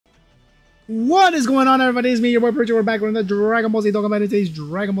What is going on, everybody? It's me, your boy Perucho. We're back with the Dragon Ball Z Dokkan Battle. Today's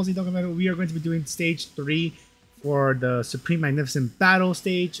Dragon Ball Z Dokkan Battle. We are going to be doing stage 3 for the Supreme Magnificent Battle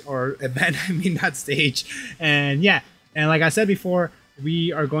stage, or event, I mean, not stage. And yeah, and like I said before,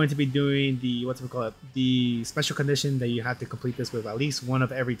 we are going to be doing the, the special condition that you have to complete this with at least one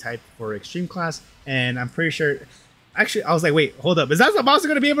of every type for Extreme Class. And I'm pretty sure, actually, I was like, wait, hold up. Is that Zamasu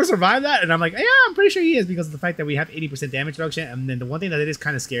going to be able to survive that? And I'm like, yeah, I'm pretty sure he is, because of the fact that we have 80% damage reduction. And then the one thing that it is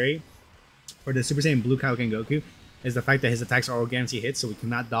kind of scary for the Super Saiyan Blue Kaioken Goku is the fact that his attacks are all guaranteed hits, so we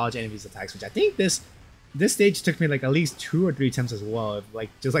cannot dodge any of his attacks, which I think this stage took me like at least 2 or 3 attempts as well,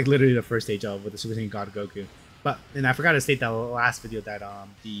 just like literally the first stage of with the Super Saiyan God Goku. But, and I forgot to state that last video that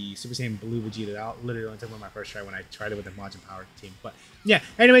the Super Saiyan Blue Vegeta, that literally only took me my first try when I tried it with the Majin Power team. But yeah,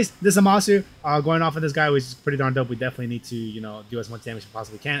 anyways, this Zamasu, going off of this guy, which is pretty darn dope. We definitely need to, you know, do as much damage as we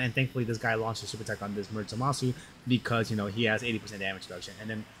possibly can, and thankfully this guy launched a super attack on this merged Zamasu because, you know, he has 80% damage reduction. And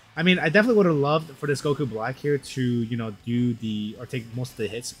then, I mean, I definitely would have loved for this Goku Black here to, you know, do or take most of the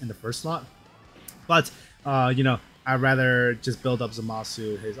hits in the first slot. But, you know, I'd rather just build up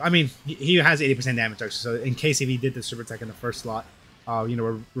Zamasu. I mean, he has 80% damage reduction, so in case if he did the super attack in the first slot, you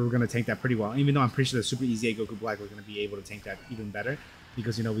know, we're going to tank that pretty well. Even though I'm pretty sure the Super Easy Goku Black, we're going to be able to tank that even better,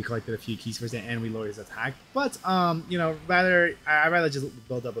 because, you know, we collected a few keys first and we lowered his attack. But, you know, I'd rather just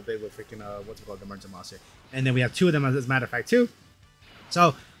build up a bit with freaking, the merged Zamasu. And then we have 2 of them, as a matter of fact, too.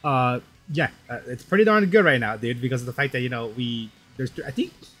 So, yeah, it's pretty darn good right now, dude, because of the fact that, you know, I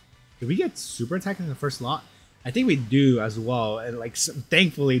think, did we get super attack in the first slot? I think we do as well, and like,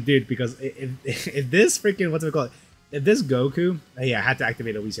 thankfully, dude, because if this freaking, if this Goku, yeah, I had to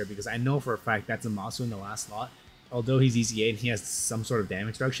activate a Whis here, because I know for a fact that's Zamasu in the last slot. Although he's EZA and he has some sort of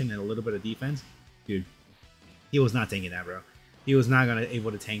damage reduction and a little bit of defense, dude, he was not tanking that, bro. He was not gonna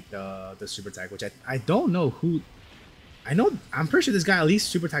able to tank the super attack, which I don't know who. I'm pretty sure this guy at least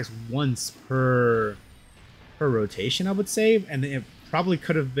super attacks once per rotation, I would say, and it probably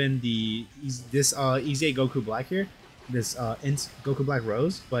could have been this EZA Goku Black here, this Int Goku Black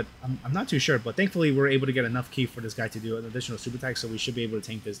Rose, but I'm not too sure. But thankfully, we're able to get enough key for this guy to do an additional super attack, so we should be able to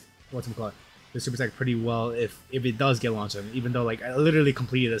tank this the super attack pretty well if it does get launched. I mean, even though like I literally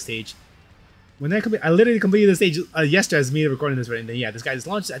completed the stage. I literally completed the stage yesterday as me recording this right, and then yeah, this guy just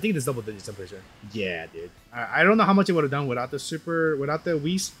launched. I think it's double digits, I'm pretty sure. Yeah, dude. I don't know how much it would have done without the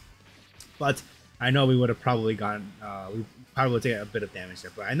Whis, but I know we would have probably gotten, we probably would take a bit of damage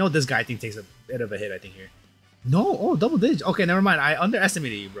there. But I know this guy, I think, takes a bit of a hit, I think, here. No, oh, double digits. Okay, never mind. I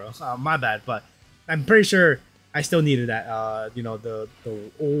underestimated you, bro. My bad, but I'm pretty sure I still needed that, you know,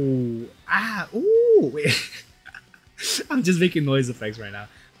 wait. I'm just making noise effects right now.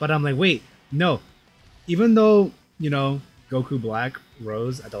 But I'm like, wait. No, even though, you know, Goku Black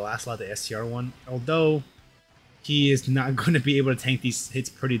Rose at the last slot, the STR one, although he is not going to be able to tank these hits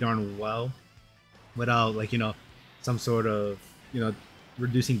pretty darn well without, like, you know, some sort of, you know,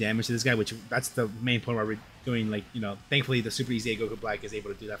 reducing damage to this guy, which that's the main point where we're doing, like, you know, thankfully the Super Easy Goku Black is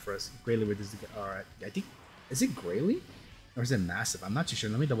able to do that for us. Greatly reduces the, alright, I think, is it Greatly? Or is it Massive? I'm not too sure.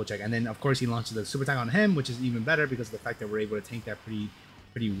 Let me double check. And then, of course, he launches the super attack on him, which is even better because of the fact that we're able to tank that pretty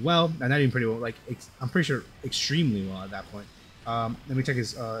well, and not even pretty well, like I'm pretty sure extremely well at that point. Let me check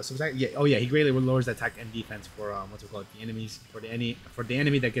his super attack. Yeah, oh yeah, he greatly lowers the attack and defense for the enemies, for the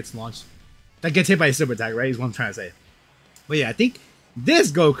enemy that gets launched, that gets hit by a super attack, right? Is what I'm trying to say. But yeah, I think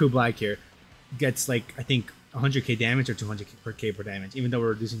this Goku Black here gets like, I think 100k damage or 200k per damage, even though we're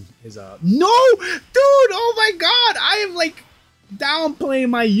reducing his no, dude, oh my god, I am like downplaying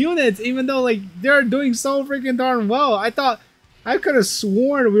my units, even though like they're doing so freaking darn well. I could have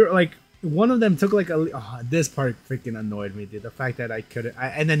sworn we were like, one of them took like this part freaking annoyed me, dude. The fact that I couldn't,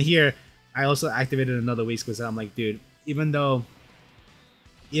 and then here I also activated another Whis because I'm like, dude, even though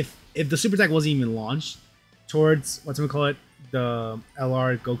if the super attack wasn't even launched towards the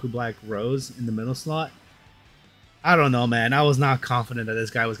LR Goku Black Rose in the middle slot, I don't know, man. I was not confident that this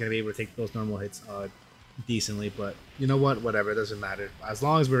guy was gonna be able to take those normal hits decently, but you know what? Whatever, it doesn't matter as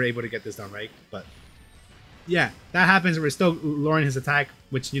long as we're able to get this done right. But yeah, that happens. We're still lowering his attack,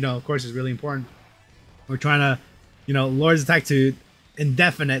 which, you know, of course, is really important. We're trying to, you know, lower his attack to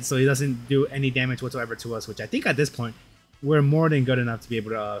indefinite so he doesn't do any damage whatsoever to us, which I think at this point, we're more than good enough to be able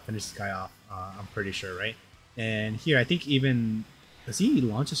to finish this guy off. I'm pretty sure, right? And here, I think even, does he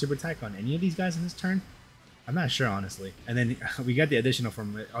launch a super attack on any of these guys in this turn? I'm not sure, honestly. And then we got the additional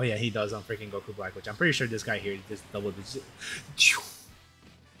from, oh yeah, he does on freaking Goku Black, which I'm pretty sure this guy here just double digit.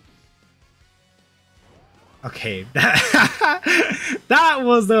 Okay, that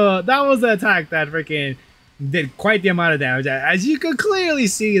was the attack that freaking did quite the amount of damage. As you can clearly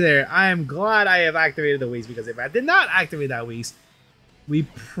see there, I am glad I have activated the Whis, because if I did not activate that Whis, we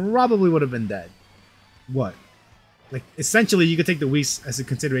probably would have been dead. What? Like, essentially, you could take the Whis as a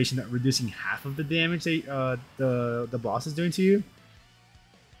consideration that reducing half of the damage they, the boss is doing to you.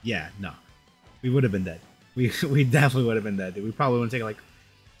 Yeah, no. We would have been dead. We definitely would have been dead. We probably would have taken like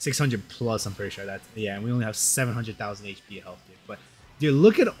 600 plus, I'm pretty sure. That's, yeah, and we only have 700,000 HP health, dude. But, dude,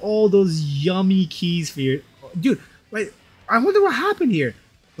 look at all those yummy keys for your... Dude, like, I wonder what happened here.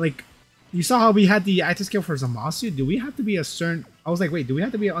 Like, you saw how we had the active skill for Zamasu? Do we have to be a certain... I was like, wait, do we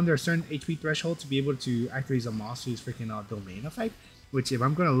have to be under a certain HP threshold to be able to activate Zamasu's freaking domain effect? Which, if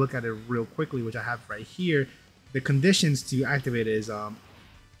I'm going to look at it real quickly, which I have right here, the conditions to activate is...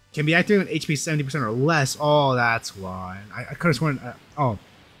 can be activated when HP 70% or less. Oh, that's why. I could have sworn...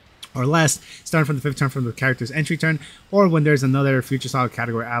 or less, starting from the 5th turn from the character's entry turn, or when there's another Future Saga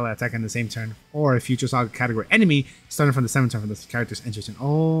category ally attacking the same turn, or a Future Saga category enemy starting from the 7th turn from the character's entry turn.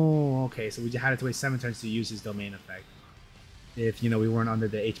 Oh, okay, so we just had to wait 7 turns to use his domain effect. If, you know, we weren't under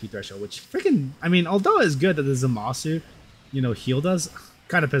the HP threshold, which freaking, I mean, although it's good that the Zamasu, you know, healed us,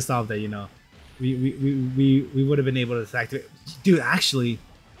 kind of pissed off that, you know, we would have been able to activate. Dude, actually...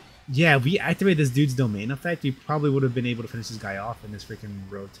 Yeah, if we activate this dude's domain effect, we probably would have been able to finish this guy off in this freaking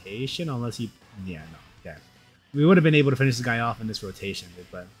rotation, unless he... Yeah, no, yeah. We would have been able to finish this guy off in this rotation, dude,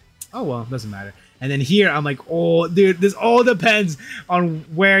 but... Oh, well, doesn't matter. And then here, I'm like, oh, dude, this all depends on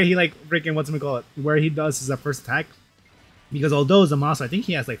where he, like, freaking, what's it call it? Where he does his first attack. Because although Zamasu, I think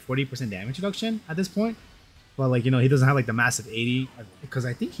he has, like, 40% damage reduction at this point. But, like, you know, he doesn't have, like, the massive 80. Because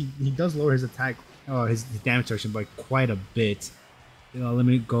I think he does lower his attack, his damage reduction by quite a bit. You know, let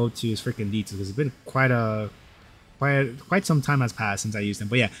me go to his freaking details because it's been quite some time has passed since I used him.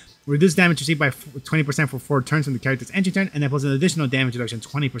 But yeah, reduce damage received by 20% for 4 turns from the character's entry turn, and then plus an additional damage reduction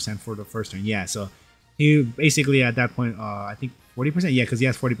 20% for the first turn. Yeah, so he basically at that point, I think 40%. Yeah, because he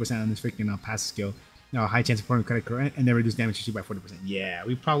has 40% on his freaking passive skill. High chance of performing credit correct, and then reduce damage received by 40%. Yeah,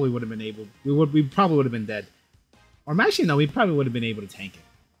 we probably would have been able. We probably would have been dead. Or actually, no, we probably would have been able to tank it.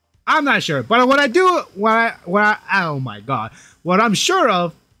 I'm not sure, but what oh my god, what I'm sure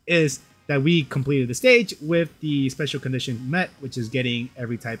of is that we completed the stage with the special condition met, which is getting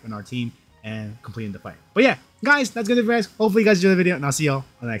every type in our team and completing the fight. But yeah, guys, that's gonna do it for guys. Hopefully you guys enjoyed the video, and I'll see y'all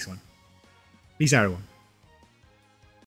on the next one. Peace out, everyone.